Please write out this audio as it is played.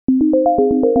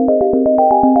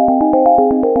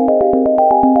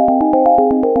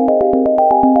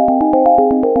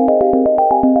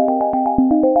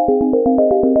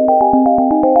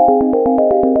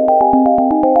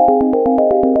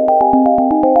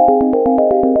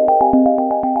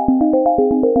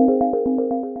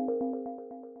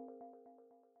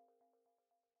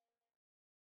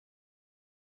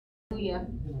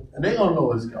And they're going to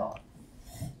know it's God.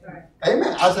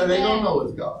 Amen. I said they're going to know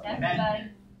it's God.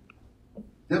 Amen.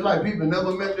 Just like people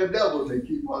never met the devil, they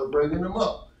keep on bringing them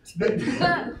up. They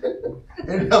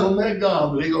never met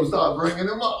God, but they're going to start bringing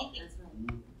him up.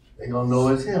 They're going to know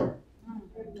it's him.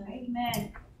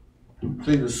 Amen.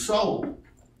 See, the soul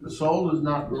is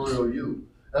not the real you.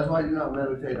 That's why you not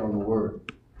meditate on the word.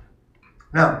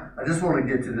 Now, I just want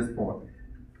to get to this point.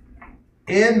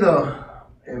 In the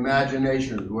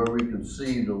imagination where we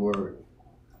conceive the word,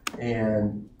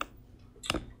 and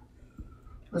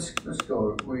let's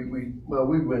go. We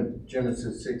went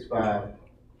Genesis 6:5.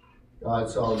 God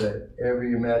saw that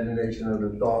every imagination of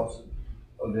the thoughts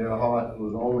of their heart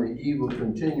was only evil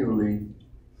continually.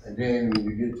 And then when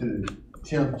you get to the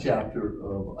 10th chapter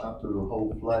of after the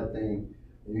whole flood thing,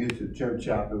 and you get to the 10th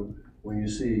chapter when you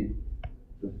see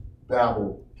the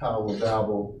Babel, Tower of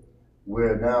Babel,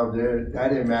 where now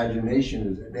that imagination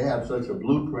is, they have such a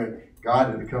blueprint,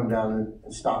 God had to come down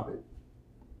and stop it.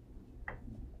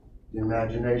 The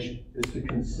imagination is the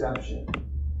conception.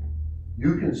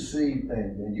 You can see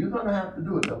things, and you're gonna have to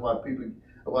do it. That's why people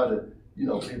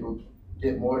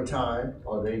get more time,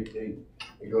 or they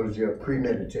go to their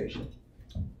premeditation.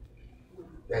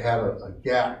 They had a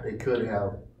gap. They could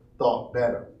have thought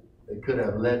better. They could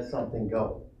have let something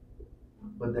go,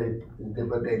 but they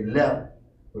left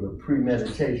with a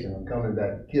premeditation. I'm coming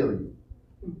back to kill you.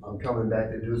 I'm coming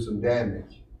back to do some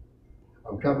damage.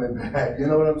 I'm coming back. You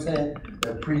know what I'm saying?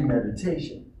 That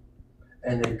premeditation.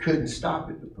 And they couldn't stop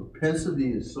it. The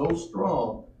propensity is so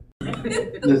strong.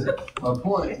 Listen, my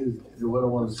point is what I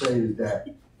want to say is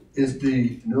that it's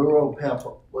the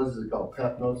what is it called?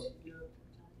 Pepnos?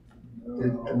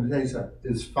 Let me tell you something.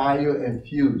 It's fire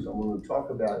infused. I'm going to talk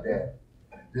about that.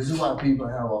 This is why people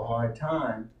have a hard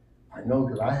time. I know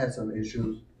because I had some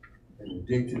issues in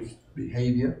addictive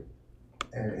behavior.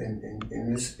 And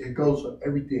it goes for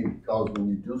everything, because when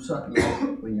you do something,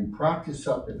 when you practice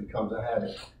something, it becomes a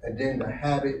habit. And then the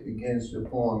habit begins to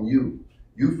form you.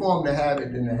 You form the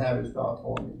habit, then the habit starts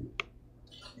forming you.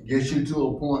 It gets you to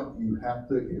a point you have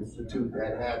to institute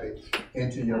that habit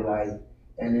into your life.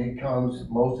 And it comes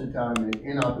most of the time in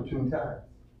inopportune time.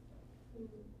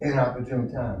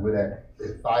 Inopportune time where that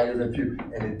it fires and fuels.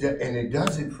 And it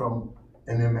does it from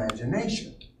an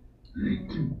imagination.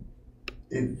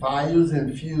 It fires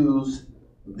and fuels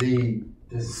the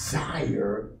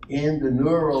desire in the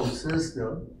neural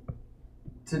system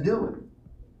to do it.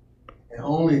 And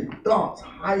only thoughts,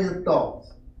 higher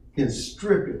thoughts, can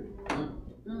strip it.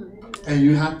 And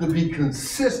you have to be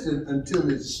consistent until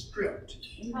it's stripped.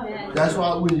 That's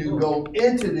why when you go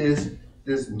into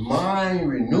this mind,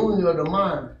 renewing of the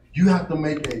mind, you have to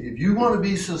make it. If you want to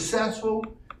be successful,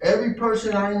 every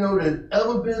person I know that's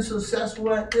ever been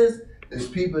successful at this, it's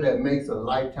people that makes a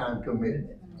lifetime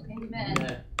commitment.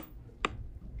 Amen.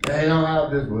 They don't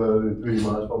have this, well, 3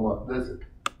 months, 4 months. Listen,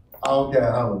 I don't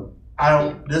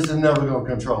care this is never going to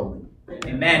control me.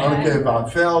 Amen. I don't care if I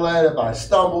fail at it, if I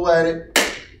stumble at it,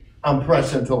 I'm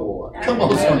pressing toward. Come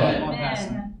on, somebody.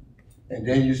 Amen. And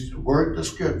then you work the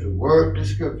scripture,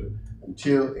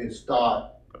 until it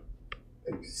starts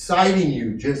exciting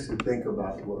you just to think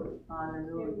about the word.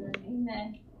 Hallelujah.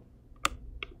 Amen.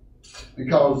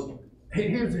 Because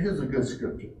here's a good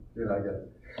scripture that I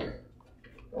got.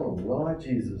 Oh, Lord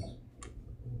Jesus.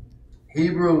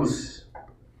 Hebrews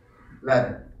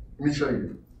 11. Let me show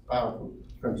you a powerful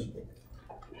principle.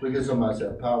 Look at somebody say,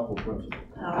 powerful principle.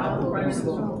 Powerful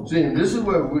principle. See, and this is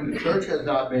where the church has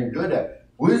not been good at.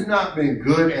 We've not been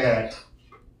good at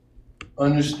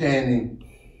understanding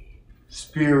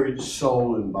spirit,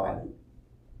 soul, and body.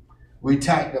 We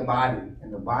attack the body,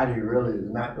 and the body really is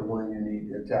not the one you need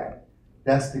to attack.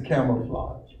 That's the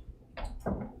camouflage.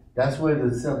 That's where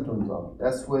the symptoms are.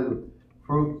 That's where the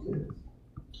fruit is.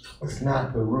 It's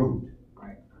not the root.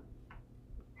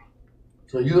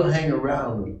 So you'll hang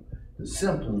around the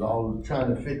symptoms, all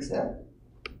trying to fix that,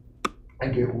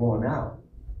 and get worn out.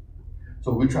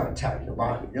 So we try to attack the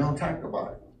body. You don't attack the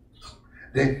body.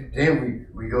 Then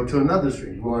we go to another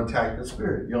stream. We want to attack the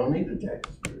spirit. You don't need to attack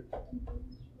the spirit.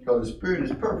 Because the spirit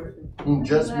is perfect. Whom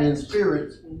just men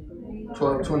spirits,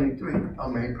 12:23, are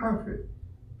made perfect.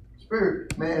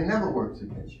 Spirit, man, never works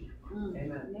against you.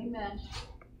 Amen. Amen.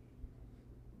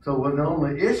 So what the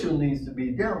only issue needs to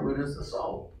be dealt with is the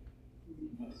soul.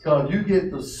 Because you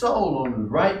get the soul on the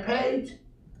right page,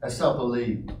 that's stuff will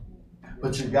leave.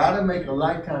 But you got to make a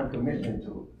lifetime commitment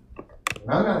to it.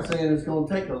 And I'm not saying it's going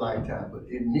to take a lifetime, but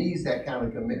it needs that kind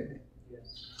of commitment.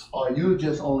 Yes. Or you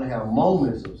just only have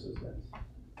moments of success.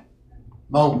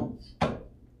 Moments.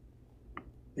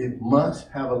 It must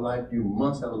have a life. You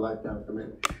must have a lifetime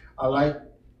commitment. I like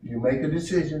You make a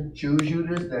decision, choose you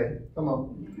this day. Come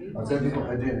on. I'll tell you what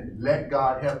I did. Let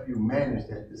God help you manage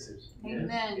that decision.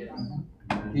 Amen.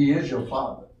 He is your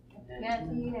Father. Yes,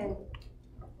 He is.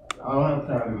 I don't have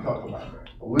time to talk about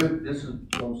that. This is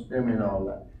going to stem in all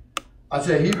that. I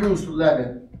said Hebrews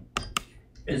 11,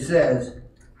 it says,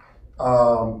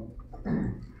 look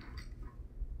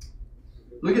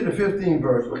at the 15th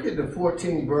verse. Look at the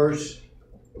 14th verse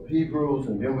of Hebrews,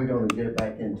 and then we're going to get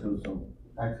back into some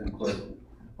action questions.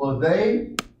 For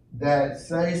they that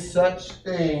say such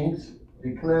things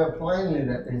declare plainly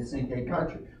that they seek a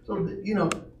country. So, you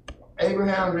know,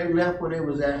 Abraham, they left where they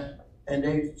was at, and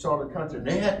they saw the country.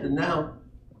 They had to now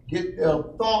get their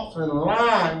thoughts in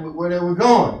line with where they were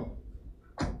going.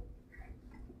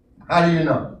 How do you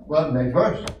know? Well, next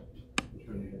verse.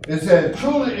 It says,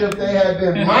 truly, if they had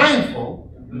been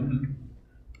mindful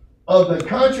of the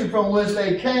country from which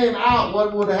they came out,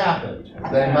 what would have happened?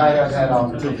 They might have had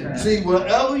opportunity. See,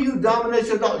 wherever you dominate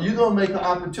your thought, you're going to make an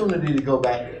opportunity to go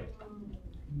back there.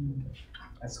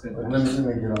 That's good. Let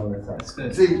me get on that side. That's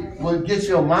good. See, when gets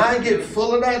your mind get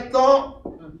full of that thought,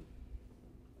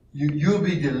 you'll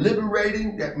be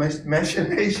deliberating, that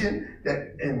machination,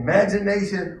 that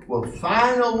imagination will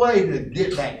find a way to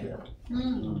get back there.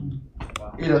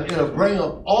 It'll bring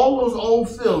up all those old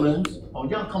feelings. Oh,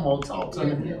 y'all come on, talk to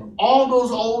me. All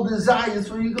those old desires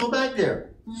when you go back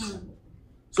there.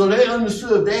 So they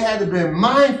understood they had to be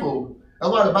mindful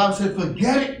of what the Bible said,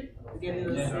 forget it.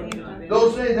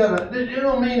 Those things that it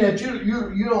don't mean that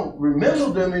you don't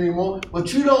remember them anymore,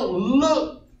 but you don't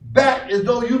look back as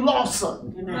though you lost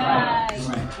something. Right.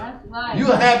 That's right.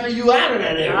 You're happy you out of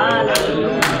that area.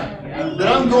 That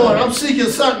I'm seeking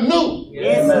something new.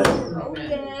 Yes. Oh,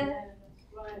 yeah.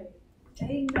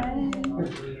 Amen.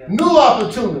 New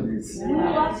opportunities.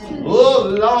 Oh,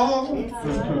 Lord.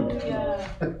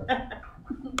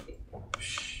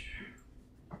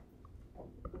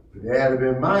 They had to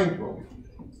be mindful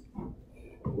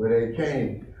where they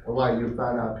came. And why you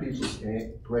find out people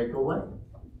can't break away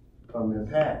from their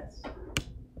past.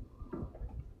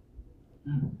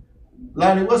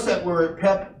 Lonnie, what's that word?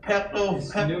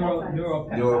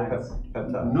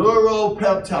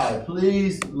 Neuropeptide.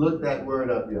 Please look that word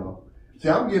up, y'all. See,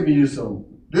 I'm giving you some.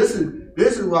 This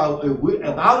is why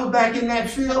if I was back in that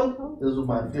field, this was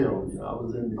my field. You know, I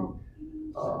was in the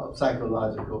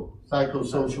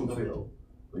psychosocial field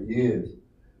for years.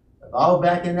 If I was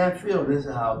back in that field, this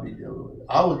is how I'd be dealing with it.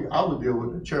 I would deal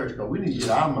with the church because we need to get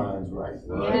our minds right.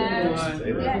 Yes.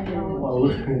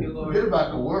 Forget about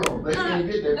the world. They can't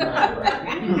get their mind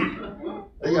right.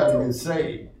 They got to get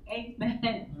saved.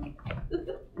 Amen.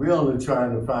 We're only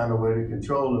trying to find a way to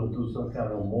control them through some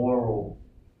kind of moral,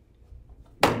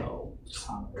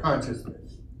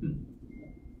 consciousness.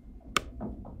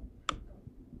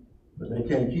 But they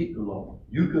can't keep the law.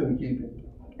 You couldn't keep it.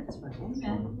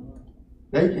 Amen.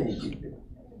 They can't keep it.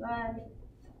 Right.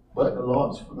 But the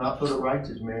law is not for the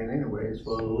righteous man anyway, it's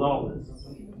for the lawless.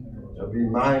 So be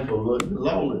mindful of the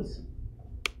lawless.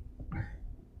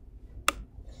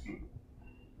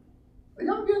 Are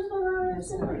y'all getting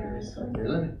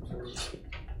something?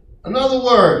 Another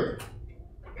word,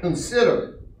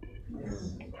 consider.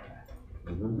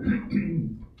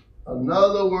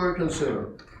 Another word, consider.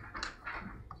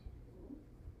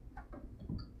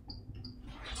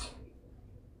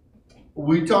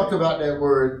 We talked about that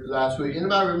word last week.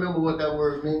 Anybody remember what that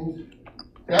word means?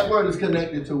 That word is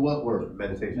connected to what word?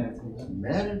 Meditation.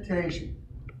 Meditation.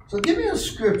 So give me a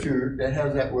scripture that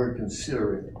has that word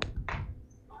consider in it.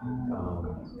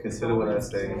 Consider what I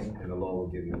say, and the Lord will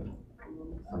give you.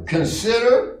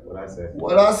 Consider what I say,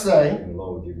 and the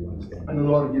Lord will give you understanding. And the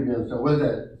Lord will give you understanding. What is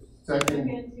that?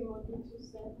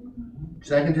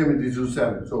 2 Timothy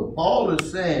 2:7. So Paul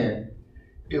is saying,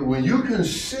 when you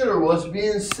consider what's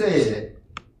being said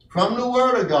from the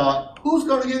Word of God, who's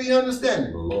going to give you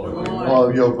understanding? The Lord. Oh,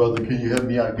 yo, brother, can you help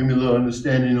me out? Give me a little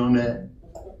understanding on that.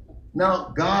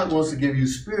 Now, God wants to give you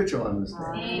spiritual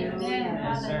understanding. Amen.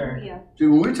 Hallelujah. See,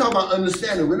 when we talk about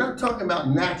understanding, we're not talking about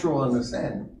natural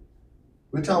understanding.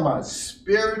 We're talking about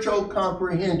spiritual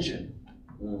comprehension.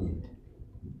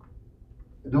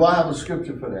 Do I have a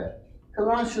scripture for that?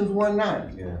 Colossians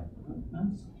 1:9. Yeah.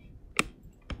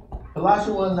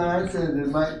 Colossians 1:9 says it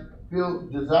might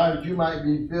desire that you might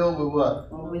be filled with what?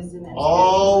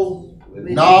 All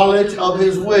knowledge of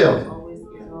His will.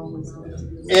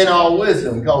 In all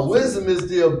wisdom. Because wisdom is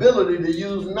the ability to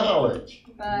use knowledge.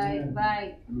 Right.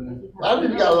 A lot of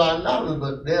people got a lot of knowledge,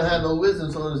 but they don't have no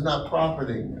wisdom, so it's not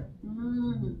profiting them.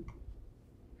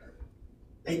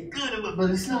 They good at it, but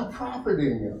it's not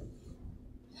profiting them.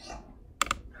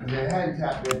 They hadn't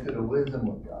tapped into the wisdom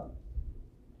of God.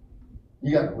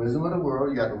 You got the wisdom of the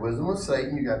world, you got the wisdom of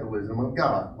Satan, you got the wisdom of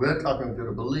God. We're talking to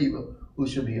the believer who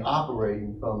should be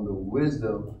operating from the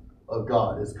wisdom of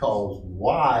God. It's called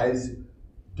wise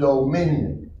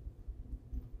dominion.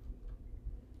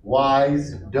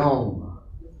 Wise dome.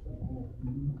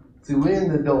 See, we're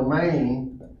in the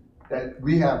domain that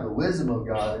we have the wisdom of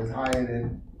God is higher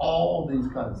than all these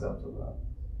concepts of God.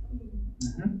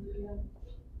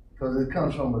 Because it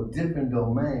comes from a different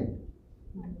domain.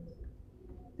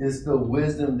 It's the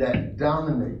wisdom that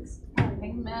dominates.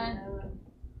 Amen.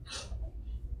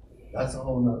 That's a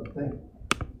whole nother thing.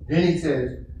 Then he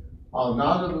says, all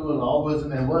knowledge and all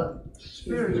wisdom and what?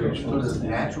 Spiritual. So there's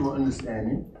natural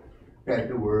understanding that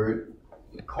the word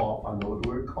cough, I know what the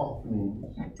word cough means.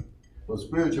 So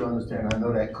spiritual understanding, I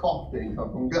know that cough didn't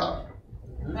come from God.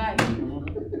 Right.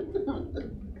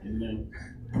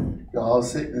 All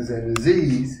sickness and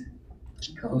disease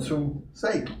comes from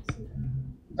Satan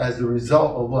as a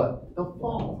result of what? The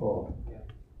fall.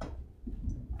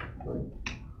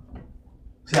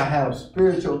 See, I have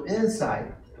spiritual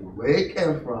insight to where it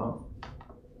came from,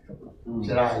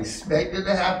 that I expected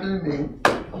to happen to me.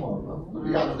 Come on, bro.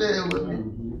 You gotta say it with me.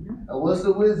 And what's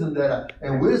the wisdom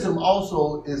and wisdom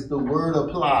also is the word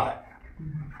applied.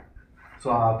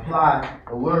 So I apply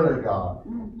the word of God.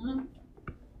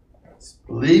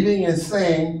 Believing and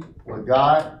saying what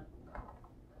God,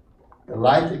 the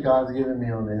life that God's given me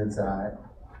on the inside,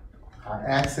 I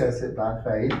access it by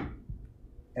faith,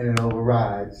 and it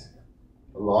overrides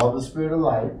the law of the spirit of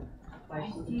life.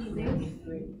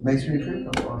 Makes me free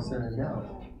from all sin and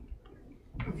doubt.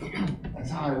 That's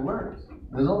how it works.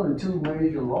 There's only two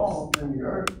major laws in the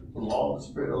earth: the law of the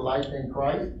spirit of life in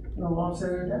Christ, and the law of sin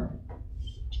and doubt.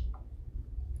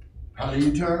 How do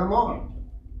you turn them on?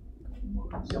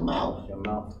 Your mouth. Your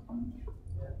mouth.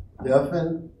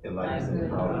 Deafen.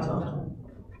 Enlighten all the time.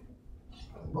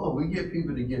 Oh, we get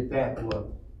people to get that.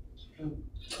 Well,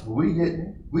 we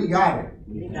got it.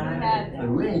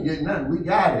 And we ain't getting nothing. We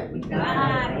got it.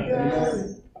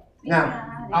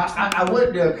 Now, I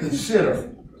went there,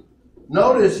 consider.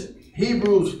 Notice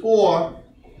Hebrews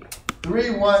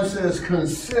 4:3-1 says,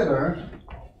 consider,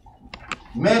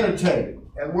 meditate.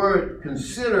 That word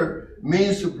consider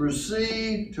means to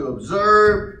perceive, to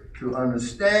observe, to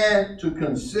understand, to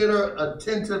consider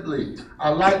attentively. I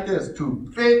like this, to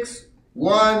fix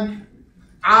one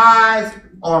eyes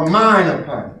or mind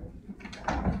upon it.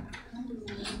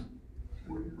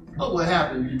 What would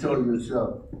happen if you told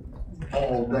yourself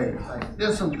all day? Like,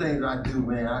 there's some things I do,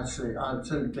 man. I say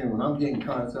the thing, when I'm getting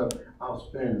concept, I'll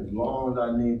spend as long as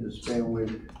I need to spend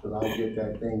with it, because I'll get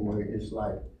that thing where it's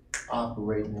like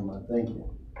operating in my thinking.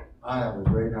 I have a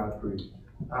great high priest.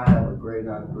 I have a great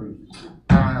high priest.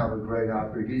 I have a great high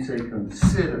priest. He said,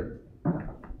 consider.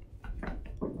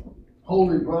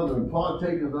 Holy brethren,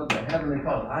 partakers of the heavenly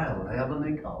call. I have a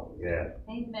heavenly call. Yeah.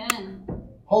 Amen.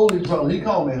 Holy brother. He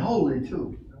called me holy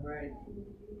too. Right.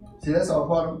 See, that's all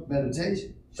part of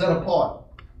meditation. Set apart.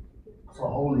 That's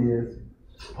what holy is.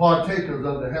 Partakers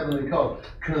of the heavenly call.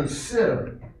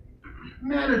 Consider.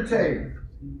 Meditate.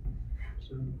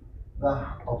 The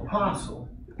apostle,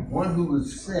 one who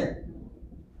was sent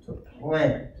to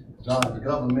plant God's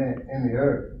government in the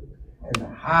earth, and the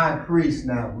high priest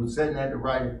now who's sitting at the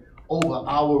right over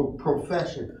our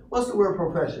profession. What's the word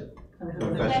profession?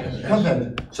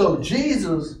 Confession. So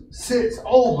Jesus sits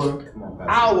over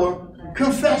our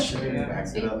confession.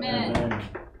 Amen.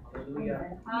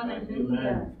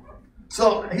 Hallelujah.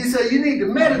 So he said you need to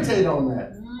meditate on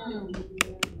that.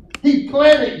 He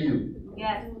planted you.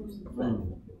 Yes.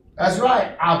 That's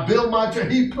right. I built my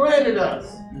church. He planted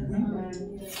us.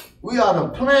 We are the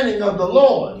planting of the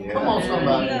Lord. Yeah. Come on,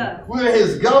 somebody. Yeah. We're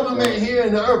his government here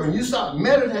in the earth. And you start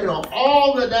meditating on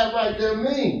all that right there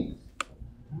means.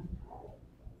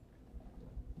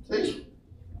 See?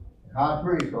 High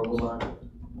priest over my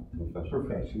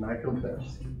profession. I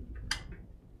confess.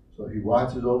 So he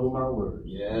watches over my words.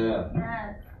 Yeah.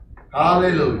 Yes.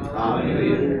 Hallelujah.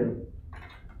 Hallelujah.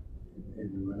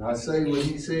 And when I say what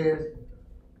he says,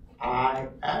 I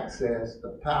access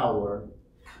the power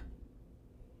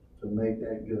to make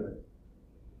that good.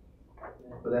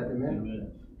 Put that in there.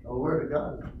 Oh, word of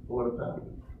God. Word of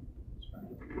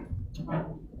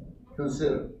power.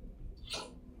 Consider.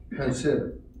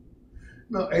 Consider.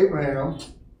 No, Abraham,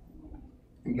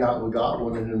 he got what God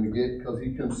wanted him to get because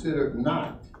he considered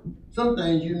not. Some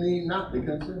things you need not to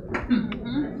consider.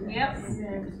 Yep.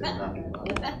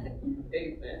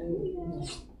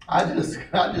 I just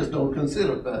don't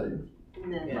consider failure.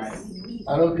 Right.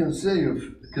 I don't consider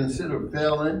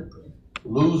failing,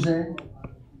 losing.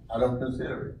 I don't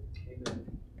consider it.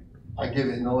 I give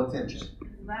it no attention.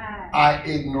 Right. I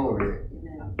ignore it.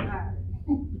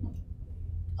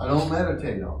 I don't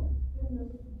meditate on it.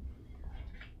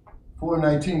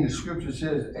 4:19, the scripture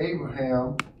says,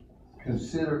 Abraham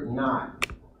considered not.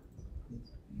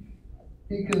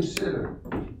 He considered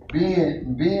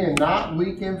being not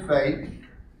weak in faith,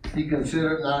 he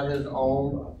considered not his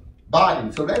own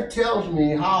body. So that tells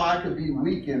me how I could be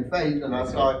weak in faith and I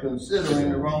start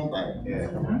considering the wrong thing. Yeah.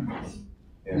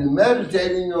 You're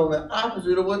meditating on the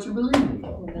opposite of what you believe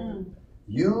in.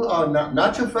 You are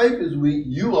not your faith is weak,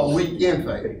 you are weak in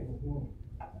faith.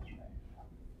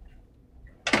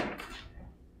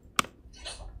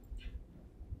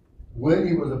 When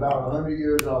he was about 100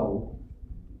 years old,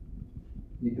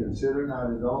 he considered not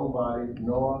his own body,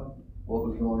 nor what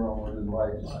was going on with his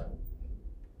wife's life.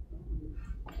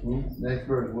 Next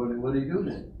verse, what did he do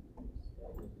then?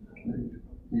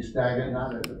 He staggered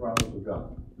not at the promise of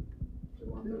God.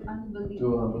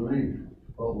 To unbelief,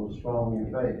 but was strong in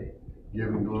faith,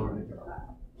 giving glory to God.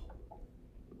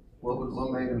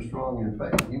 What made him strong in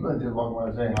faith? He wasn't just walking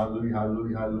around saying hallelujah,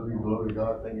 hallelujah, hallelujah, glory to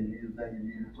God, thank you Jesus,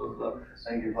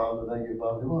 thank you Father, thank you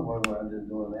Father. He wasn't walking around just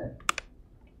doing that.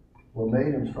 What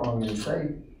made him strong in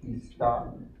faith,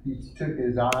 he took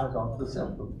his eyes off the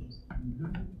symptoms.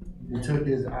 He took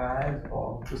his eyes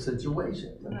off the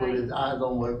situation and put his eyes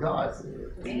on what God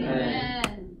said.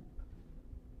 Amen.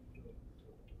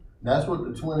 That's what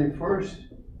the 21st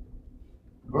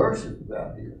verse is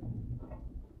about here.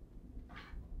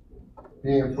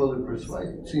 Being fully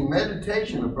persuaded. See,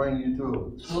 meditation will bring you to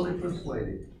a fully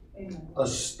persuaded, a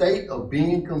state of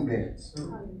being convinced.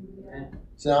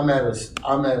 See, I'm at a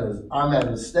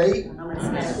state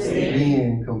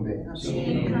being convinced.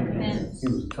 He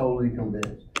was totally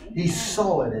convinced. He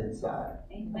saw it inside.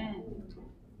 Amen.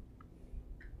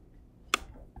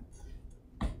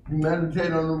 You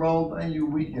meditate on the wrong thing, you're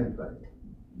weak in faith.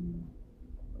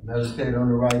 Meditate on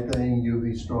the right thing, you'll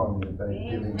be strong in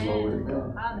faith, giving glory to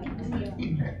God.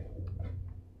 Hallelujah.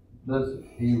 Listen,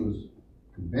 he was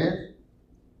convinced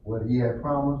what he had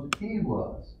promised, he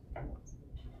was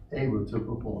able to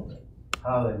perform it.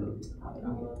 Hallelujah.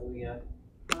 Hallelujah.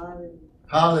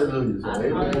 Hallelujah. So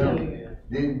Abraham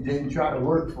didn't try to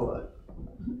work for it.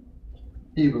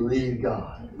 He believed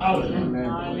God.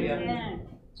 Amen.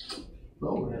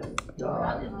 Glory to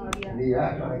God. And he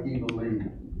acted like he believed.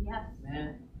 Yes.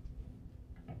 Amen.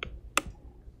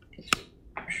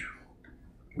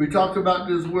 We talked about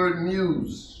this word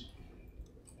muse.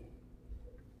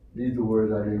 These are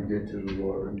words I didn't get to, the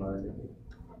Lord reminded me.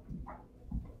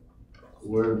 The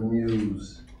word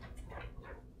muse.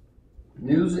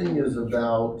 Musing is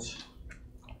about,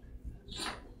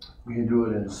 you can do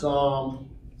it in song,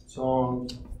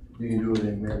 you can do it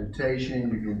in meditation,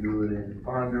 you can do it in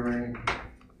pondering.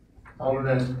 All of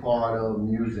that's part of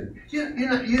music.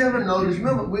 You ever notice,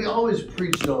 remember, we always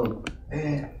preached on,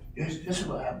 man, this is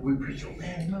what happened. We preached on,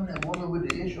 man, remember that woman with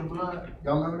the issue of blood?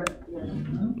 Y'all remember that?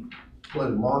 Mm-hmm.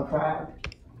 What, Mark 5?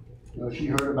 She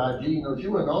heard about Jesus. She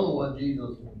wasn't the only one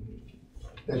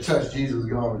that touched Jesus'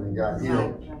 garment and got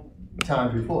healed.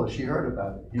 Time before, she heard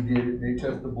about it. He did it. They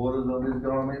touched the borders of his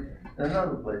garment in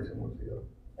another place and was healed.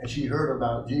 And she heard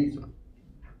about Jesus. The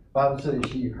Bible says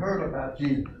she heard about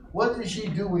Jesus. What did she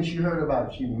do when she heard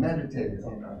about it? She meditated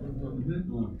on it.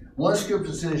 One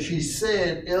scripture says she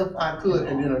said, if I could.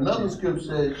 And then another scripture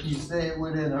says she said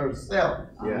within herself.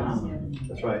 Yes,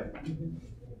 that's right.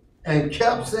 And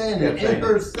kept saying it in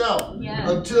herself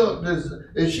until this.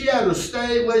 If she had to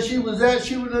stay where she was at,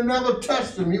 she would have never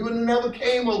touched him. He would have never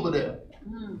came over there.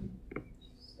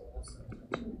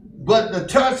 But the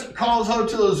touch caused her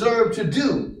to observe to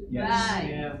do.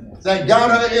 Right. That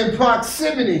got her in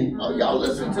proximity. Oh, y'all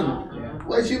listen to me.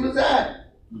 Where she was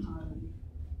at.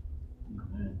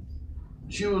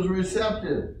 She was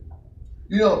receptive.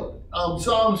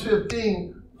 Psalms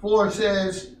 15:4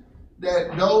 says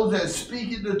that those that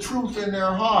speak the truth in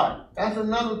their heart. That's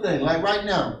another thing. Like right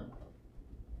now,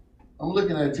 I'm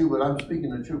looking at you, but I'm speaking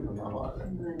the truth in my heart.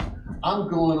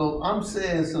 I'm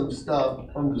saying some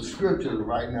stuff from the scriptures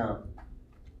right now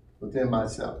within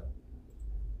myself.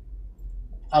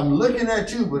 I'm looking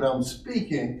at you, but I'm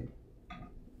speaking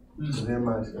within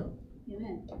myself.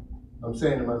 Amen. I'm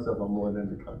saying to myself, I'm more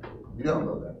than the country. You don't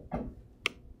know that.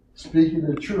 Speaking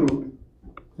the truth,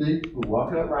 see, we're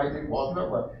walking upright.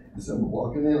 It's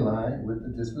walking in line with the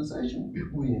dispensation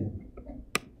we in.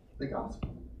 The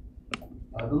gospel.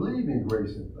 I believe in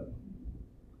grace and faith.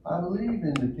 I believe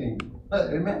in the kingdom.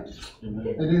 Amen.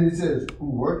 And then it says, who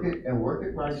work it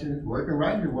righteousness, work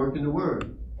in the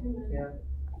word. Yeah.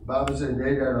 The Bible says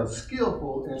they that are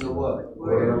skillful in the what?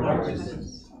 Word of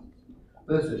righteousness.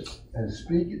 Listen, and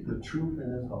speak it the truth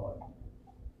in his heart.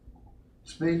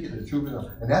 Speak it the truth in his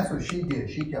heart. And that's what she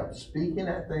did. She kept speaking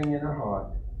that thing in her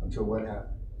heart until what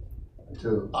happened?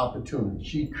 to opportunity.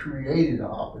 She created an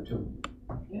opportunity.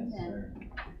 Yes, sir.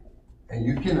 And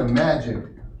you can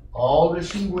imagine all that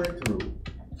she went through,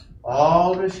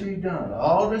 all that she done,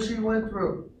 all that she went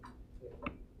through.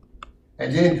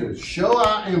 And then to show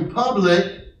out in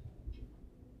public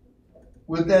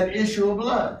with that issue of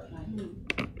blood.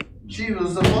 She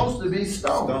was supposed to be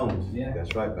stoned. Stones. Yeah.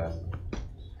 That's right, Pastor.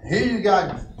 Here you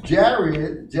got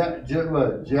Jairus,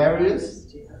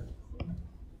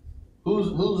 who's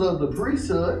of the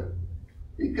priesthood.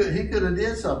 He could have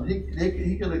did something.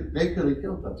 They could have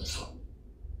killed him.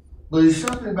 But it's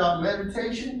something about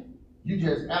meditation. You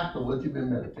just after what you've been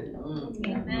meditating on.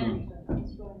 Amen.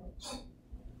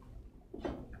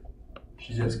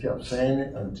 She just kept saying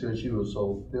it until she was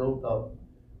so filled up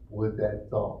with that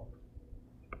thought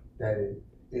that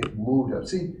it moved up.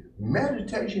 See,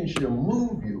 meditation should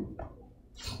move you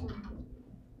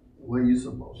where you're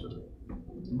supposed to be.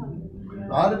 A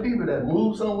lot of people that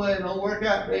move somewhere and don't work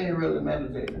out, they ain't really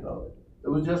meditating on it. It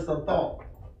was just a thought.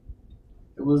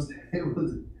 It was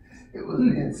the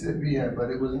incipient,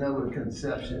 but it was never a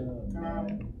conception.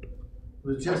 It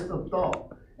was just a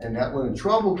thought. And that when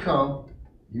trouble comes,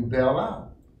 you bail out.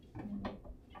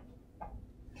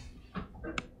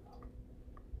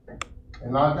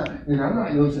 And I'm not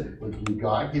going to say, well, did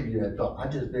God give you that thought? I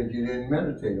just think you didn't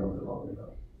meditate on it long enough.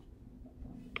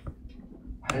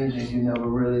 I didn't think you never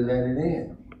really let it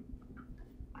in.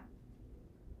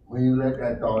 When you let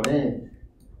that thought in,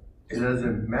 it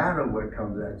doesn't matter what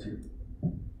comes at you.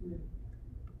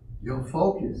 Your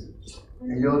focus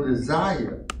and your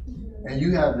desire, and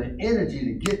you have the energy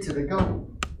to get to the goal.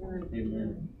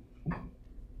 Amen.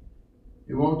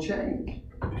 It won't change.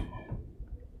 I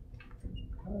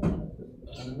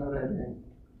don't know that name.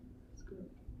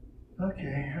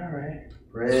 Okay, all right.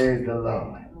 Praise the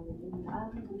Lord.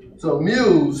 So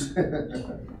muse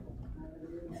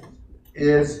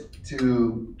is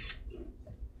to,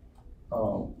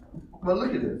 well,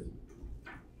 look at this.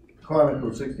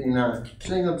 Chronicles 16:9.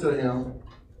 Sing unto him,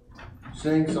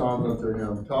 sing songs unto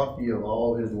him, talk ye of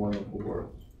all his wonderful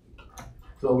works.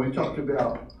 So we talked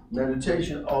about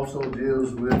meditation also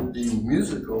deals with the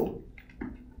musical.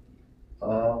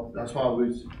 That's why I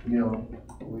was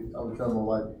telling my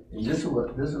wife, and this is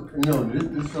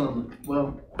something,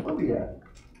 well, where we at?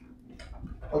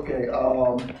 Okay,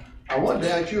 I wanted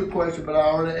to ask you a question, but I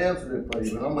already answered it for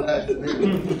you, but I'm gonna ask it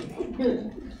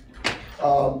again.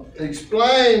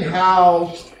 Explain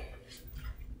how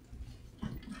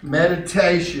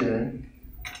meditation,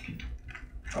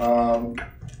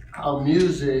 how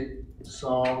music,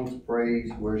 songs,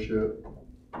 praise, worship,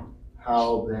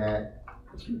 how that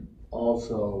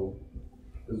also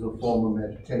is a form of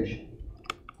meditation.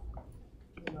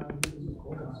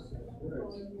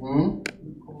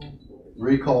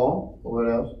 Recall, or what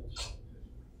else?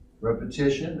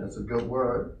 Repetition, that's a good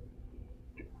word.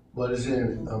 But it's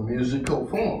in a musical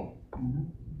form.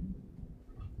 And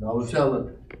I was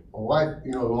telling my wife,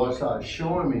 the Lord started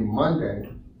showing me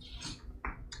Monday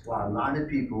why a lot of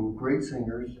people, great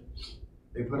singers,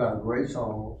 they put out great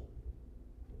songs,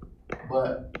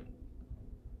 but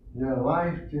their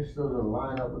life just doesn't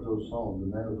line up with those songs, the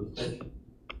manifestation,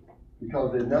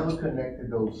 because they never connected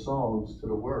those songs to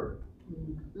the word.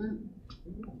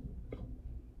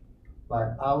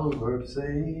 Like I was worth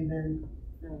saving.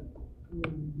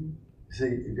 See,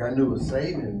 if I knew what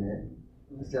saving meant,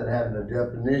 instead of having a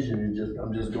definition,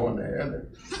 I'm just going to heaven.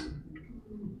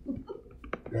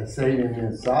 That saving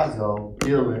means sozo,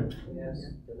 healing.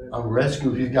 Yes. I'm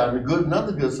rescued. He's got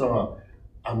another good song.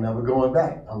 I'm never going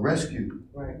back. I'm rescued.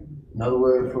 Right. Another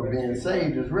word for being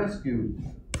saved is rescued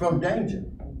from danger.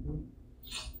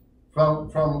 From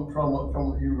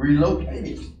you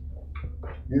relocated.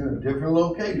 You're in a different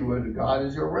location where God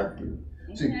is your refuge.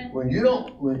 See, when you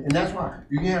don't, and that's why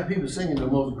you can have people singing the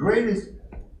most greatest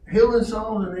healing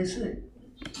songs and they sing,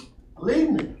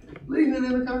 leading it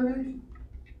in the congregation.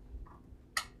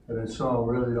 But that song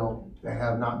really they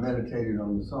have not meditated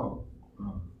on the song.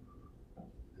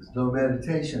 There's no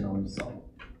meditation on the song.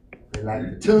 They like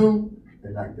the tune,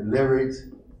 they like the lyrics,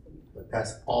 but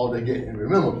that's all they get. And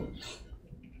remember,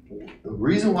 the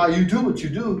reason why you do what you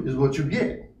do is what you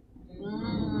get.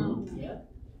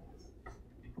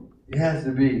 It has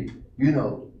to be,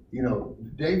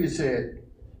 David said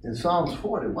in Psalms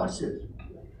 40, watch this.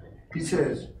 He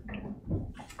says,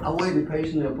 I waited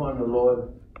patiently upon the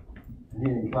Lord, and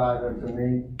he inclined unto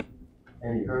me,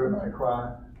 and he heard my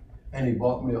cry, and he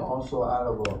brought me also out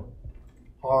of a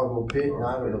horrible pit, and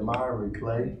out of the miry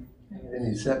clay. And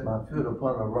he set my foot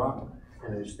upon a rock,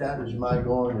 and established my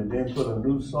going, and then put a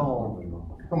new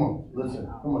song. Come on, listen.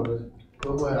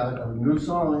 Go ahead. A new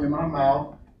song in my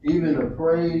mouth, even the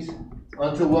praise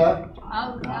Unto what?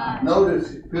 Oh God.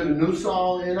 Notice, put a new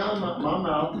song in my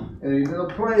mouth, and he's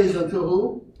gonna praise unto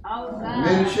who? Oh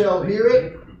Men God. shall hear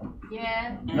it?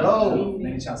 Yeah. No.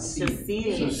 Many shall see To it.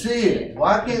 see To it. see it.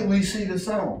 Why can't we see the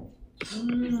song?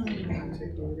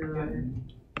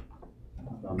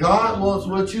 God wants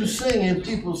what you sing and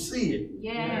people see it.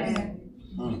 Yeah.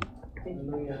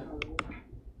 Hallelujah.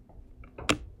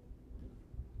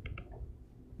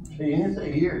 He didn't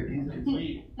say hear it, he said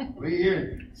see it. We hear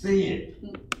it, see it.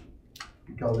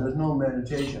 Because there's no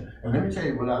meditation. And let me tell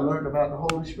you what I learned about the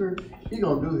Holy Spirit. He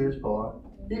gonna do his part.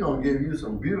 He gonna give you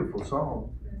some beautiful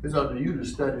songs. It's up to you to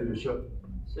study the show.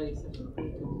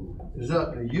 It's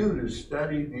up to you to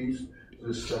study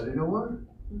to study the word.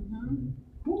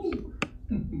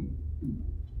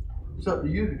 It's up to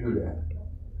you to do that.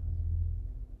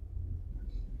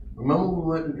 Remember we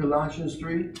went to Colossians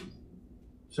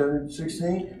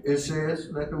 3:16? It says,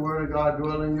 let the word of God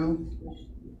dwell in you.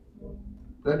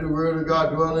 Let the word of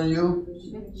God dwell in you.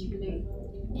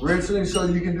 Richly, so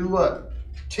you can do what?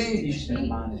 Teach.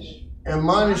 Admonish.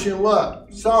 Admonish in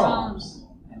what? Psalms.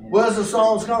 Where's the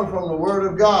Psalms coming from? The word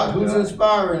of God. Who's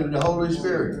inspiring? The Holy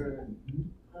Spirit.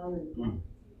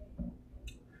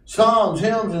 Psalms,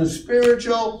 hymns, and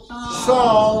spiritual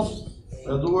songs.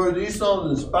 In other words, these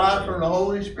songs inspired from the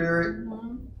Holy Spirit,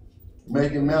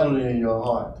 making melody in your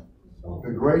heart.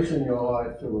 The grace in your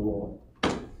heart to the Lord.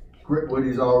 Grip what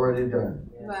he's already done.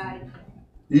 Right.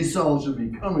 These songs should be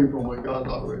coming from what God's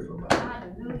already provided.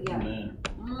 Hallelujah.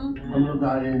 I'm just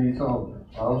not in these songs.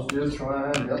 I'm still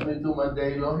trying. Help me through my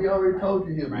day. Lord, he already told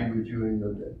you he'll be with you in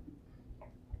your day.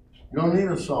 You don't need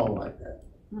a song like that.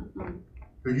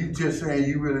 Because you just saying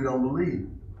you really don't believe.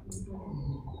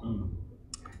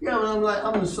 Yeah, but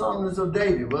I'm the psalmist of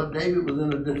David. Well, David was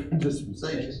in a different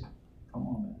dispensation. Come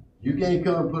on, man. You can't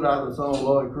come and put out a song,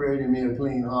 Lord, creating me a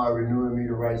clean heart, renewing me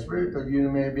the right spirit, because you the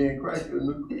man being Christ. Do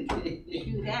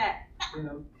that.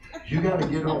 You got to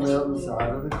get on the other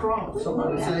side of the cross.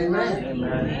 Somebody say amen.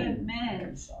 Amen.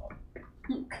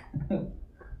 The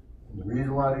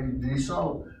reason why these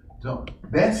songs,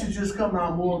 messages come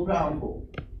out more powerful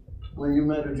when you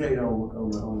meditate on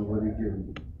what he's giving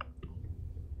you.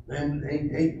 And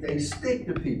they stick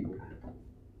to people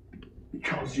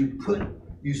because you've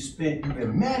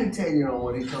been meditating on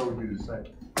what he told you to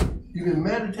say. You've been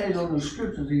meditating on the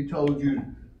scriptures he told you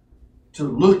to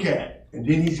look at, and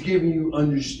then he's giving you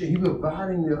understanding. He's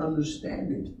providing the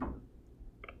understanding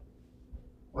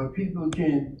where people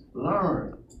can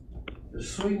learn. The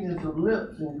sweetness of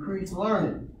lips increase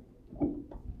learning.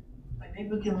 Like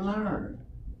people can learn.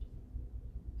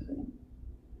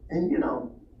 And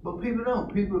but people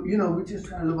don't. People, we just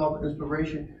try to live off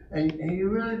inspiration, and you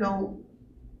really don't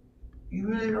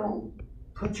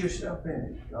put yourself in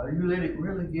it. You let it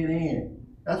really get in.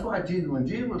 That's why when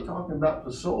Jesus was talking about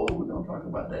the soul, we're gonna talk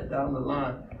about that down the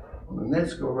line on the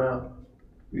next go round.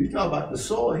 When you talk about the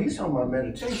soul, he's talking about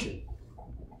meditation.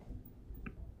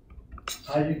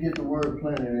 How you get the word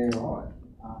planted in your heart.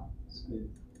 That's good.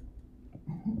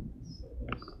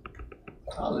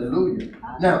 Hallelujah.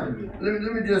 Now,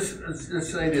 let me just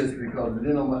say this, because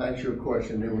then I'm going to ask you a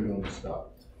question, then we're going to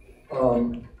stop.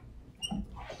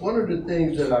 One of the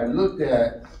things that I looked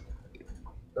at,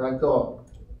 that I thought,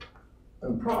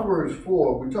 in Proverbs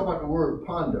 4, we talk about the word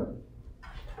ponder.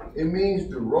 It means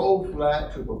to roll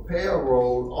flat, to prepare a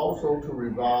road, also to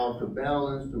revolve, to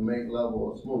balance, to make level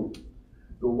or smooth.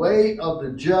 The way of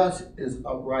the just is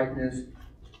uprightness.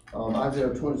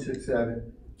 Isaiah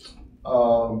 26:7.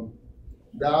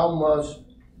 Thou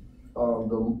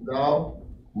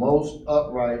most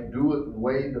upright doeth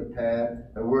weigh the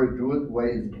path. The word doeth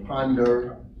weigh is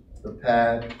ponder the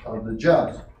path of the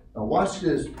just. Now watch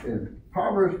this. In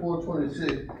Proverbs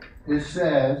 4:26, it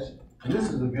says, and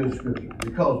this is a good scripture,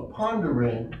 because ponder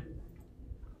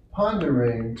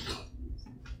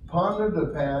the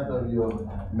path of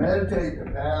meditate the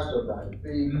path of thy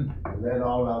feet, and let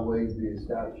all thy ways be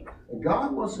established. And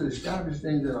God wants to establish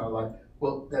things in our life.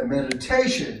 Well, that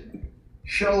meditation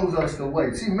shows us the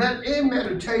way. See, in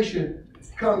meditation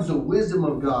comes the wisdom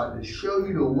of God to show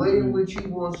you the way in which he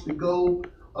wants to go,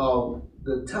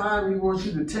 the time he wants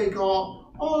you to take off.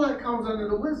 All that comes under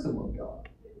the wisdom of God.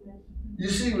 You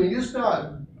see, when you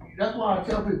start, that's why I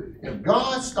tell people, if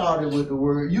God started with the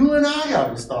word, you and I got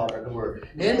to start at the word.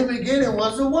 In the beginning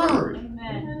was the word.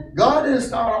 Amen. God didn't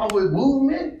start off with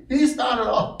movement. He started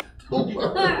off with the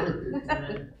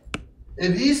word.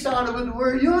 If he started with the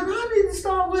word, you and I need to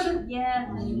start with it.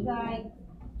 Yeah, you guys.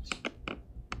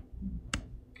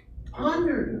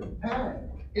 Ponder the path.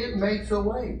 It makes a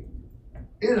way.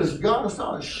 It is God to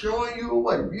start showing you a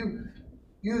way.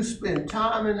 You spend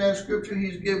time in that scripture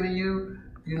he's giving you,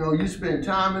 you know, you spend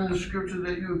time in the scripture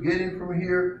that you're getting from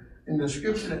here, in the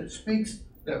scripture that speaks,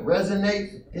 that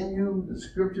resonates in you, the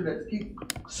scripture that keeps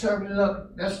serving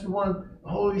up, that's the one the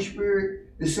Holy Spirit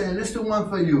is saying, this is the one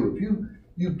for you. If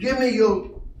you give me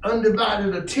your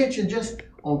undivided attention just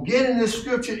on getting this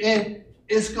scripture in,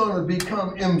 it's going to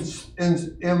become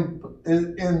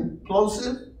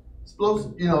explosive,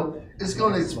 you know, it's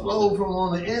going to explode from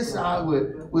on the inside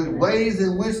with ways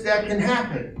in which that can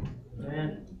happen.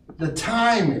 Amen. The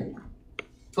timing.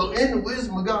 So in the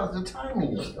wisdom of God, it's the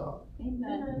timing of God.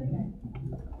 Amen.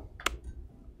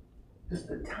 It's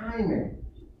the timing.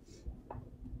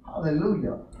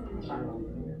 Hallelujah.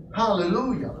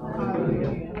 Hallelujah.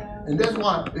 And that's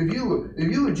why if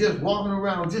you were just walking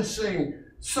around just saying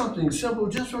something simple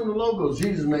just from the logos,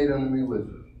 Jesus made unto me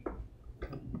wisdom.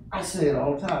 I say it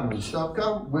all the time. When stuff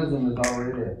comes, wisdom is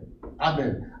already there. I've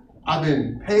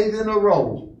been paving a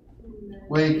road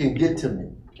where it can get to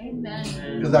me.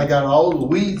 Amen. Because I got all the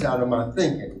weeds out of my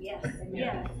thinking. Yes.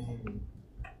 Yes.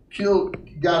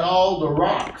 Got all the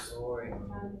rocks.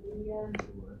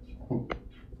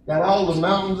 Got all the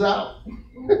mountains out.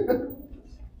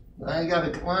 I ain't got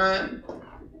to climb.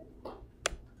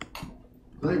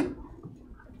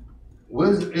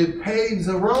 It paves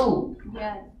a road.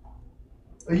 Yes.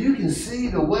 You can see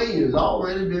the way has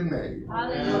already been made.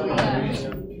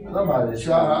 Hallelujah. Somebody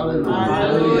shout hallelujah.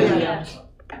 Hallelujah.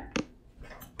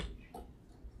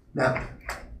 Now,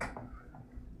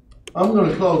 I'm going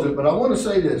to close it, but I want to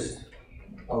say this.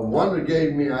 Wanda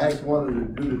gave me, I asked Wanda to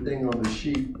do the thing on the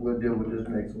sheet. We'll deal with this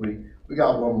next week. We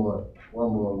got one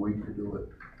more week to do it.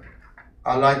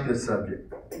 I like this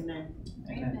subject. Amen.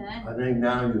 Amen. I think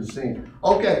now you've seen.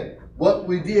 Okay, what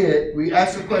we did, we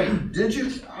asked a question. Did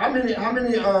you, how many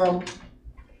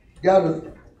got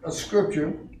a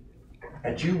scripture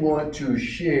that you want to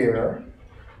share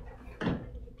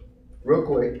real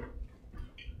quick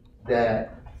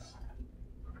that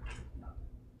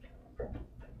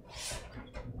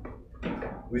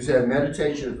we said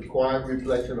meditation is a quiet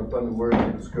reflection upon the words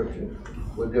of the scripture.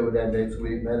 We'll deal with that next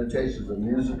week. Meditation is a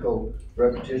musical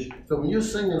repetition. So when you're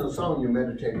singing a song, you're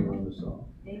meditating on the song.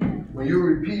 Amen. When you're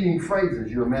repeating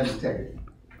phrases, you're meditating.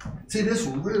 See, this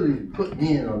really put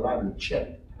me in a lot of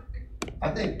check. I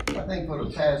think for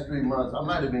the past 3 months, I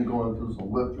might have been going through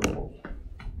some withdrawals.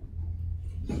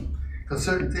 Because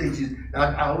certain things,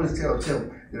 I always tell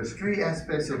Tim, there's three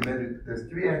aspects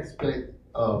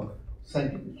of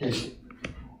sanctification.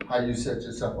 How you set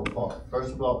yourself apart.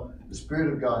 First of all, the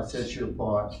Spirit of God sets you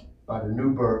apart by the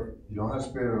new birth. You don't have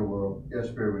spirit of the world, you have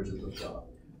spirit which is of God.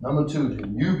 Number two,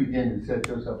 then you begin to set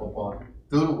yourself apart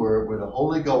through the Word, where the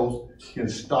Holy Ghost can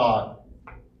start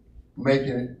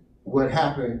making what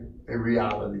happened a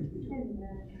reality.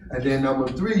 And then number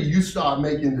three, you start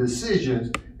making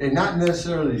decisions. They're not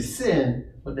necessarily sin,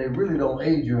 but they really don't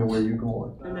aid you in where you're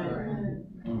going. Amen.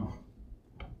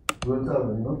 We'll tell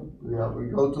them, you know? We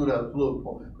go through that fluid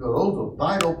point. Because those are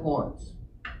vital points.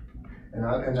 And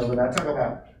when I talk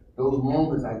about those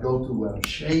moments I go through where I'm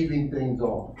shaving things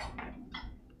off,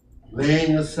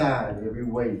 laying aside every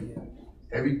weight,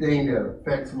 everything that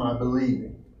affects my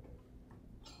believing,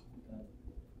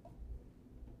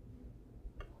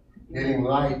 getting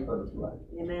light for the light,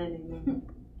 Amen.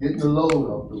 getting the load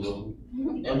off the road.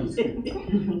 I'm just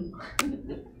kidding.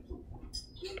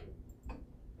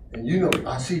 And you know,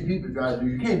 I see people try to do,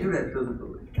 you can't do that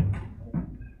physically.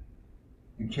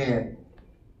 You can't.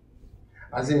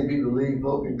 I seen people leave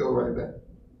folk and go right back.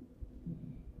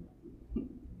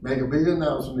 Make a big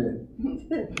announcement.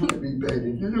 Be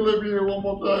begging, can you let me in one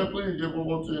more time, please, give one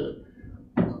more chance.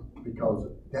 Because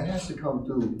that has to come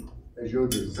through as your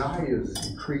desires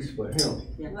increase for him.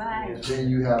 Right. Then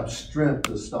you have strength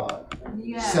to start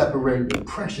separating the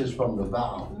precious from the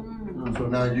vow. So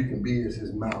now you can be as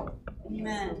his mouth.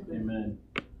 Amen. Amen.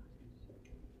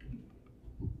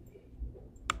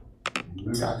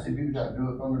 I see people try to do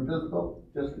it from the physical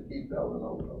just to keep going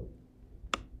over.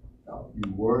 Now,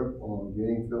 you work on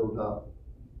getting filled up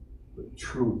with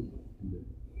truth in the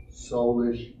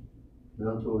soulish,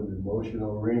 mental, and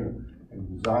emotional arena,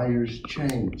 and desires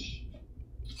change.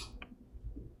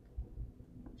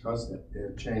 Trust that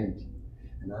they'll change.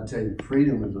 And I tell you,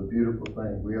 freedom is a beautiful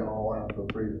thing. We are all out for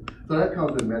freedom. So that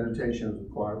comes with meditation,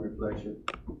 quiet reflection,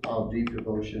 our deep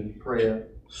devotion, prayer,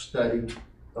 study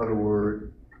of the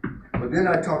word. But then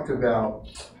I talked about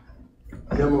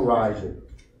memorizing.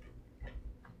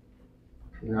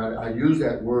 And I use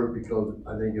that word because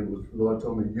I think it was, the Lord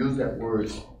told me to use that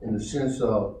word in the sense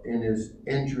of in its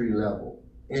entry level.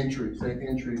 Entry level.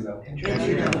 Entry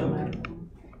level.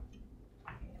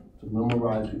 To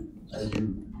memorize it as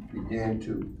you begin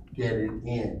to get it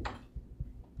in.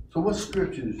 So what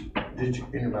scriptures did you,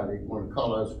 anybody want to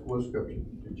call us, what scriptures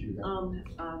did you have?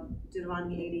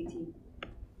 Deuteronomy 8:18.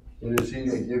 It is he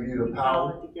that give you the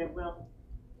power To get wealth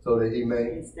so that he and may,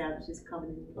 establish his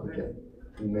covenant. okay,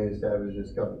 he may establish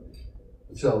his covenant.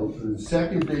 So the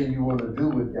second thing you want to do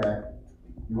with that,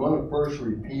 you want to first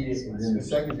repeat it, and then the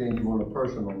second thing you want to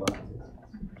personalize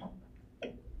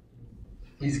it.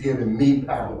 He's giving me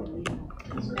power.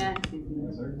 Amen.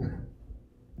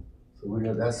 So we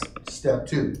got, that's step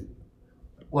 2.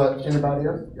 What, anybody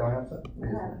else? Y'all have something?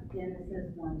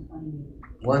 Genesis 1:28.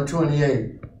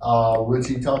 128, which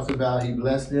he talks about, he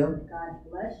blessed them. God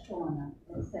blessed Shauna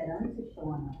and said unto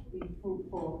Shauna, be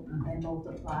fruitful and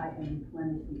multiply and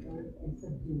replenish the earth and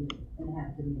subdue it and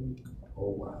have dominion.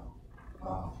 Oh, wow.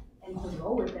 Wow. And to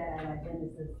go with that, I got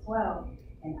Genesis 12,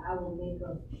 and I will make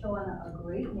of Shauna a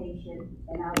great nation,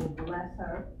 and I will bless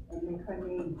her and make her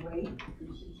name great,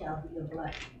 and she shall be a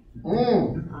blessing.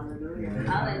 Hallelujah.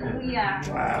 Hallelujah.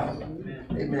 Wow.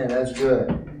 Amen, that's good.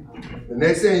 The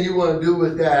next thing you want to do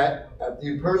with that, after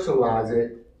you personalize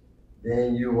it,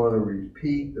 then you want to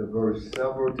repeat the verse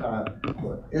several times,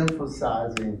 but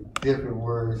emphasizing different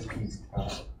words each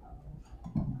time.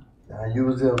 Now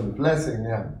use them blessing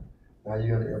now. Now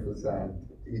you're going to emphasize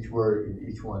each word in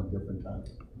each one different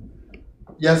times.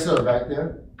 Yes, sir, back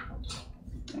there.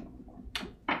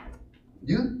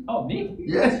 You? Oh, me?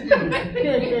 Yes, you.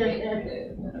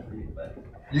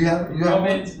 You have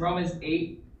Romans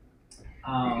 8.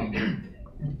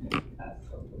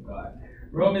 God.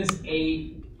 Romans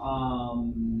 8,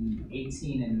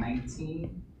 18 and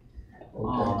 19.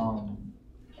 Okay.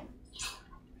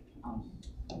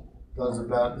 Talks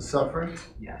about the suffering.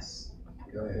 Yes.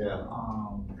 Go ahead. Yeah.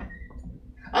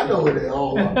 I know where they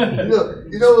all are.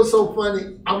 Look, you know what's so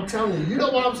funny? I'm telling you, you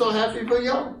know why I'm so happy for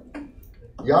y'all?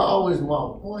 Y'all always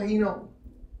want, boy, you know,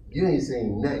 you ain't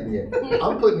seen nothing yet.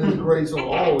 I'm putting this grace on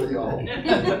all of y'all.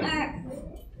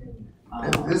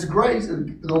 And this grace is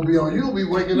gonna be on you. You'll be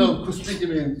waking up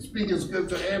speaking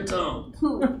scripture and tongues.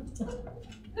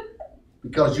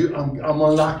 Because I'm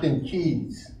unlocking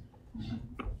keys.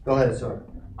 Go ahead, sir.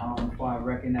 For I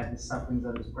reckon that the sufferings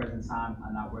of this present time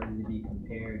are not worthy to be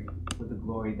compared with the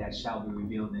glory that shall be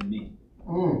revealed in me.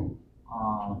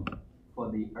 For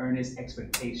the earnest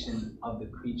expectation of the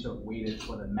creature waited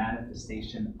for the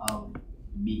manifestation of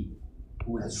me,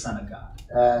 who is the Son of God.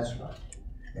 That's right.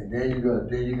 And then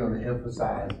you're gonna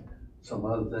emphasize some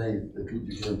other things that you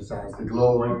can emphasize the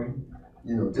glory.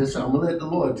 You know, this I'm gonna let the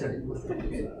Lord tell you what it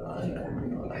is.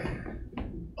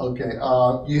 Okay,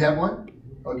 you have one?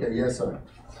 Okay, yes, sir.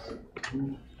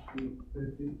 When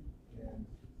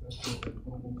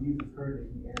Jesus heard it,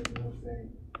 he answered him, saying,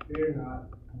 fear not,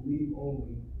 believe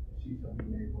only, and she shall be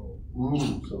made whole.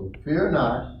 So fear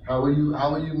not. How will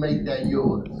you make that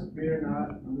yours? Fear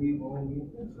not, believe only,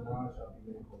 and Sarah shall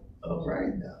be made whole. All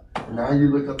right now. Now you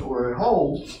look up the word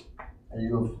whole,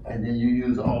 and then you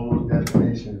use all those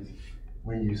definitions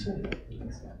when you say that.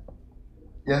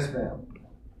 Yes, ma'am.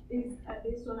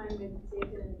 This one I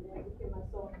meditated and it became a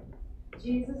song.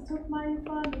 Jesus took my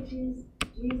infirmities,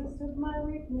 Jesus took my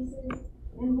weaknesses,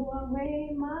 and bore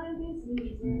away my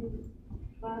diseases.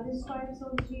 By the stripes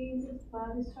of Jesus, I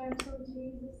am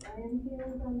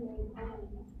healed and made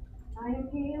whole. I am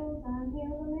healed and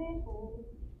made whole.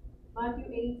 Matthew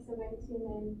 8:17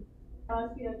 and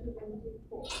Isaiah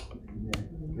 2:24.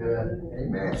 Good.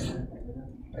 Amen.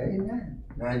 Amen.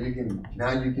 Now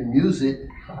you can use it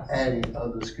by adding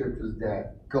other scriptures that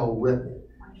go with it.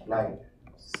 Like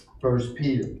 1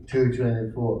 Peter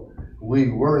 2:24. We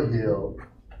were healed.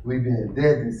 We've been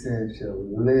dead in sin, shall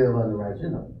live under righteousness. You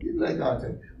know, you let God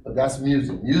take it. But that's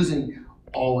music. Music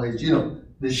always, you know,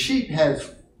 the sheep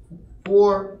has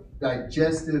 4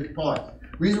 digestive parts.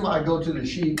 Reason why I go to the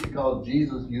sheep because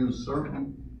Jesus used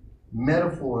certain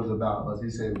metaphors about us. He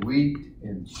said, we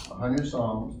in 100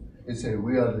 Psalms, he said,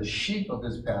 we are the sheep of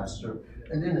his pasture.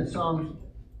 And then in Psalms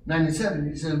 97,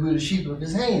 he said, we're the sheep of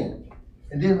his hand.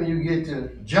 And then when you get to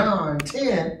John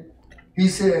 10, he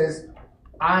says,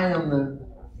 I am the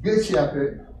good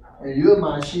shepherd, and you're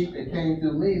my sheep that came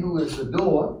through me, who is the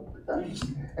door.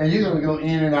 And you're going to go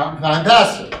in and out and find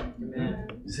pasture. Amen.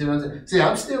 You see what I'm saying? See,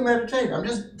 I'm still meditating.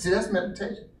 That's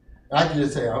meditation. I can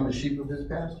just say, I'm the sheep of his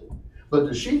pasture. But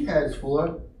the sheep has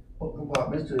 4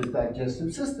 compartments to its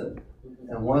digestive system.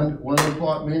 And one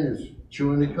department is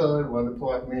chewing the cud, one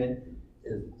department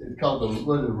is called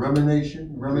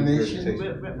rumination,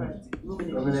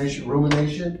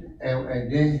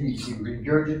 and then he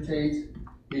regurgitates.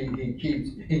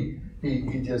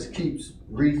 He just keeps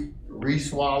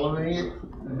re-swallowing it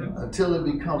until it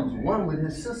becomes one with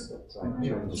his system.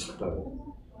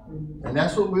 And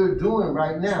that's what we're doing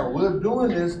right now. We're doing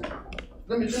this.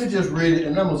 let me just read it,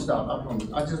 and I'm gonna stop. I promise.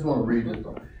 I just want to read this.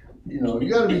 You know,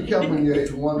 you got to be careful when you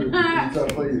one to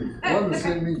for you. One to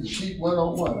send me the sheep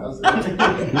 101. I said,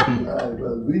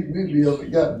 we be up. We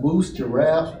got moose,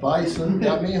 giraffes, bison.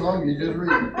 Got me hungry. Just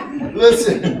read it.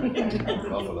 Listen.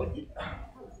 Buffalo.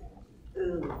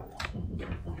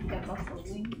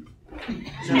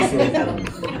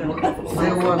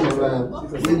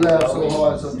 We laugh so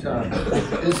hard sometimes.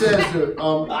 It says a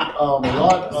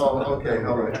lot of, okay,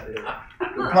 all right.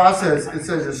 The process, it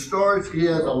says a storage, he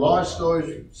has a large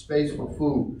storage space for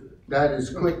food that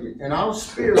is quickly. And our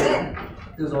spirit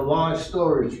is a large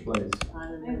storage place.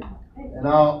 And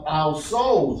our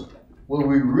souls, where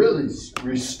we really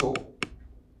restore.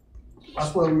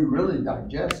 That's where we really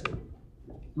digest it,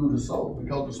 through the soul,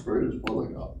 because the spirit is full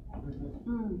of God.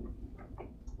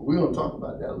 We're going to talk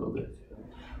about that a little bit.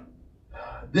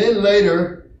 Then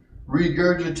later,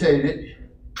 regurgitated.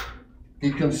 He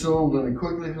consumes, when he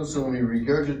quickly consumes, he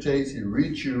regurgitates, he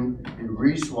re-chew, he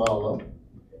re-swallow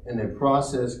in a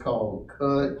process called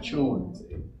cud chewing.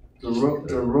 The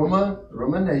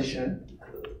rumination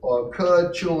or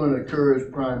cud chewing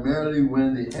occurs primarily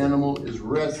when the animal is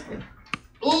resting.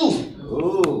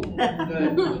 Ooh!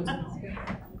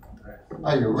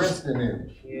 Are you resting in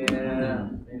it? Yeah.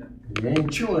 You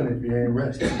ain't chewing if you ain't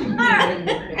resting.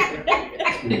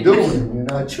 You're doing it, you're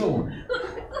not chewing.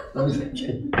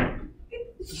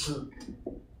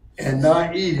 And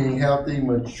not eating, healthy,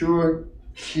 mature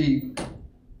sheep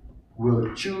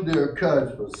will chew their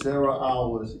cuds for several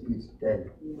hours each day.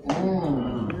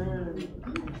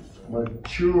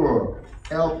 Mature,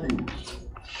 healthy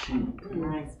sheep.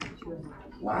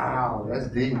 Wow, that's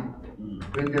deep.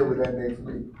 We'll deal with that next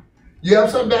week. You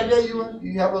have something back there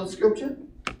you have a scripture?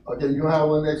 Okay, you have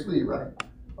one next week, right?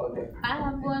 Okay. I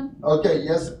have one. Okay,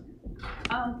 yes.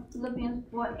 Philippians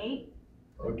 4:8.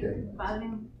 Okay.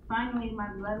 Finally, my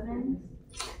brethren,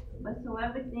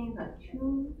 whatsoever things are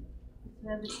true,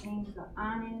 whatsoever things are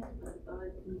honest,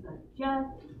 whatsoever things are just,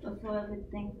 whatsoever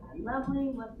things are lovely,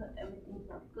 whatsoever things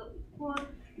are good report,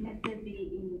 and if there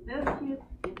be any virtue,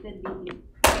 if there be any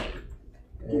praise,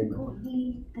 think of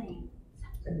these things.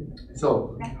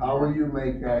 So, how will you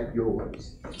make that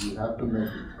yours? You have to make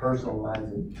it,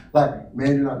 personalize it. Like,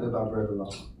 man, do not live by bread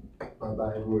alone, but by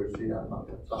every word see out of my mouth.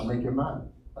 So I make it mine.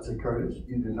 I said, Curtis,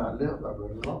 you do not live by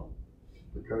bread alone.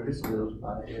 But Curtis lives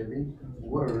by every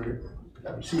word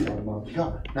that we see out of the mouth of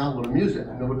God. Now I'm going to use it.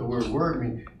 I know what the word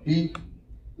means. He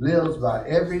lives by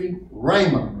every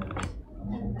rhema,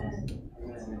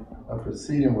 a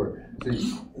preceding word.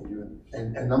 See,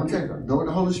 and I'm going to tell you, know what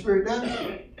the Holy Spirit does?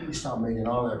 He starts making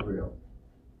all that real.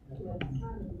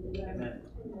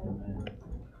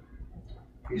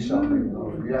 He starts making all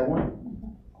that real. You got one?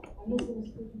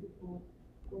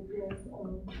 For years,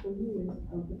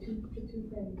 for two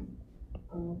things.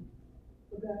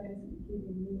 But God hasn't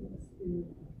given me a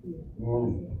spirit of fear.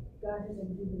 God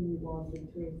hasn't given me one that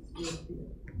turns spirit of fear.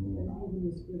 God has given me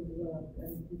a spirit of love.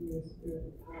 God has given me a spirit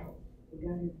of power. But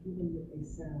God has given me a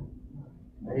sound mind.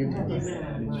 Amen. I have a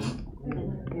sound mind. And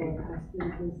I still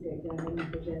think that God had me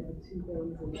for that for two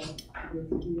things and that's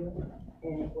with fear.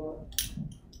 And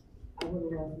I would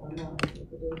have lost my mind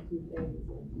for those two things.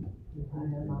 I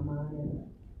have my mind and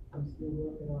I'm still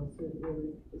working on certain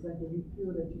areas. It's like when you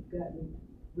feel that you've gotten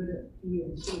rid of fear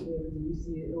in certain areas and you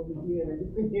see it over here in a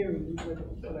different area, you think,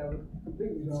 well, I was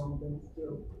completely wrong, but it's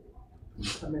still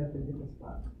coming up in different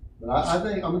spots. But I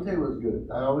think, I'm going to tell you what's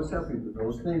good. I always tell people,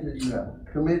 those things that you have,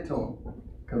 commit to them.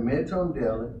 Commit to them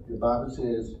daily. The Bible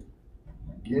says,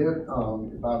 give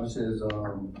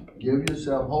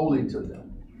yourself wholly to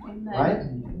them. Right?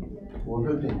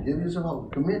 4:15, give yourself wholly.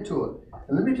 Commit to it.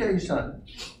 And let me tell you something.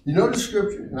 You know the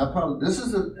scripture, and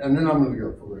and then I'm going to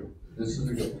go for real. This is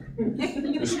the good one.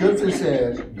 The scripture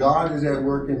says, God is at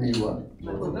work in me what?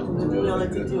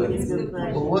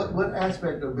 But what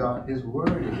aspect of God? His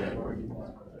word is at work in me.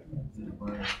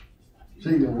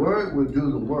 See, the word will do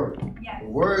the work. The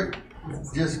word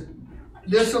just,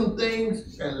 there's some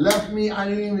things that left me, I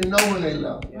didn't even know when they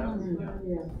left.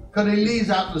 Because it leaves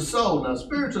out the soul. Now,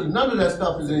 spiritual, none of that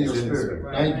stuff is in your spirit.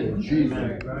 Thank you,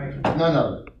 Jesus. None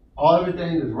of it.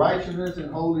 Everything is righteousness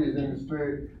and holy is in the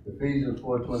spirit. Ephesians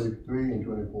 4:23 and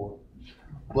 24.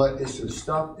 But it's the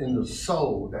stuff in the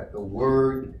soul that the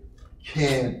word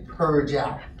can purge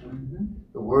out.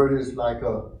 The word is like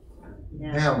a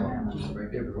hammer.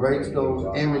 It breaks those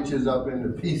images up into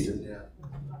pieces.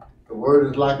 The word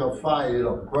is like a fire.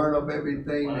 It'll burn up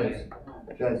everything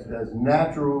that's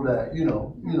natural, that, you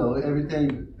know,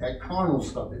 everything, that carnal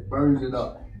stuff, it burns it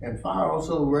up. And fire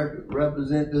also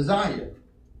represents desire.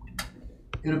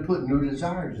 It'll put new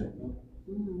desires in.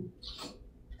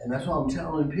 And that's why I'm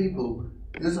telling people,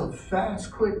 there's a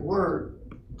fast, quick word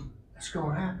that's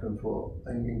gonna happen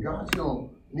and God's gonna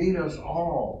need us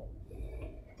all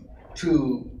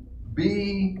to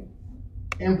be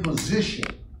in position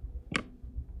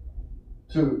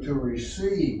to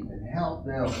receive and help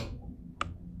them.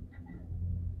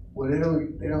 Well, they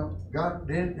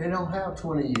don't have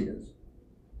 20 years.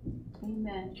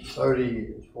 Amen. 30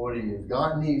 years, 40 years.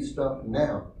 God needs stuff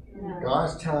now. Yeah.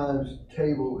 God's times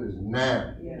table is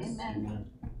now. Yes. Amen.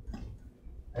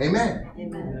 Amen.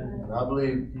 Amen. And I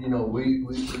believe, you know, we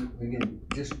can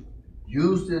just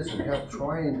use this and help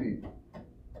train people.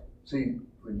 See,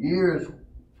 for years,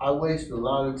 I wasted a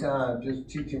lot of time just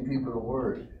teaching people the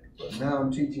word. But now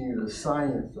I'm teaching you the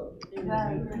science of it.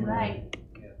 Right.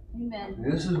 Amen.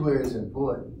 And this is where it's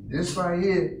important. This right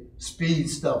here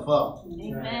speeds stuff up.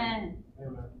 Amen.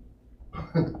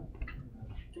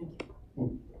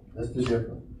 That's the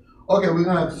difference. Okay, we're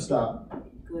gonna have to stop.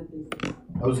 Good business.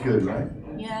 That was good, right?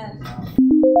 Yes.